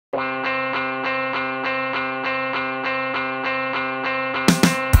Last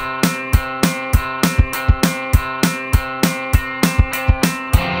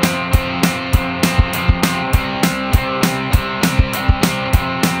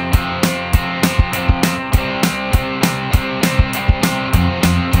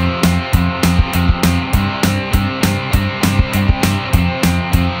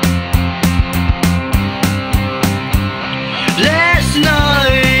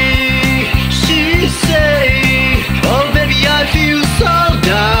night she say, oh baby I feel so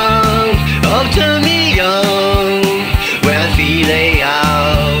down. Oh turn me on when I'm feeling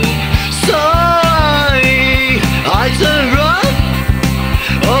out. So I turn wrong.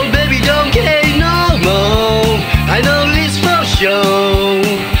 Oh baby don't care no more. I know this for sure.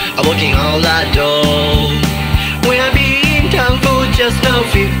 I'm working all I do. When I be in town for just no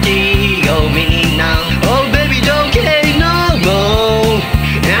 50 oh me now. Oh baby don't care no more.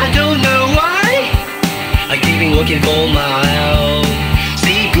 I don't know why I keep been looking for my own.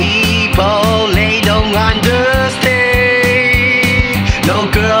 See people they don't understand. No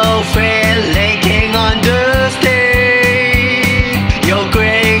girlfriend they can't understand. Your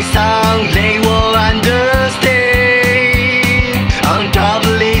great song they will understand. On top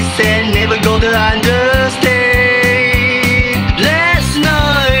of this and never go to understand. Last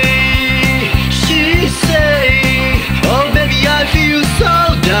night she say, oh baby I feel so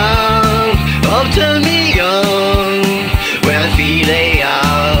down. Oh turn me on when I'm feeling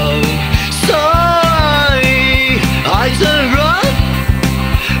out. So I turn wrong.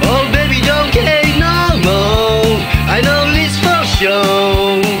 Oh baby don't care no more. I know this for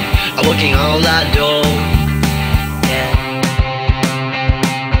sure. I'm working all I do. Yeah.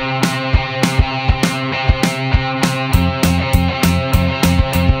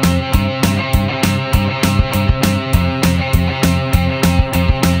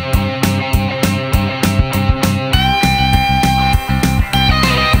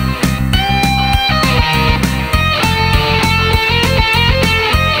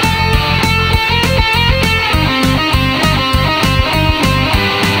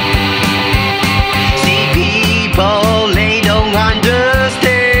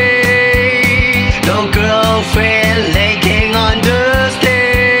 They can't understand.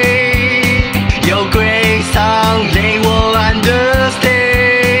 Your great song they will understand.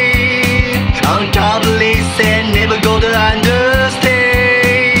 On top of this and never go to understand.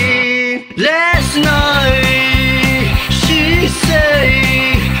 Last night she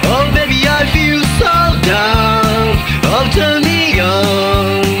say, oh baby I feel so down. Oh turn me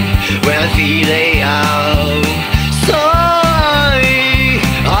on when I feel it.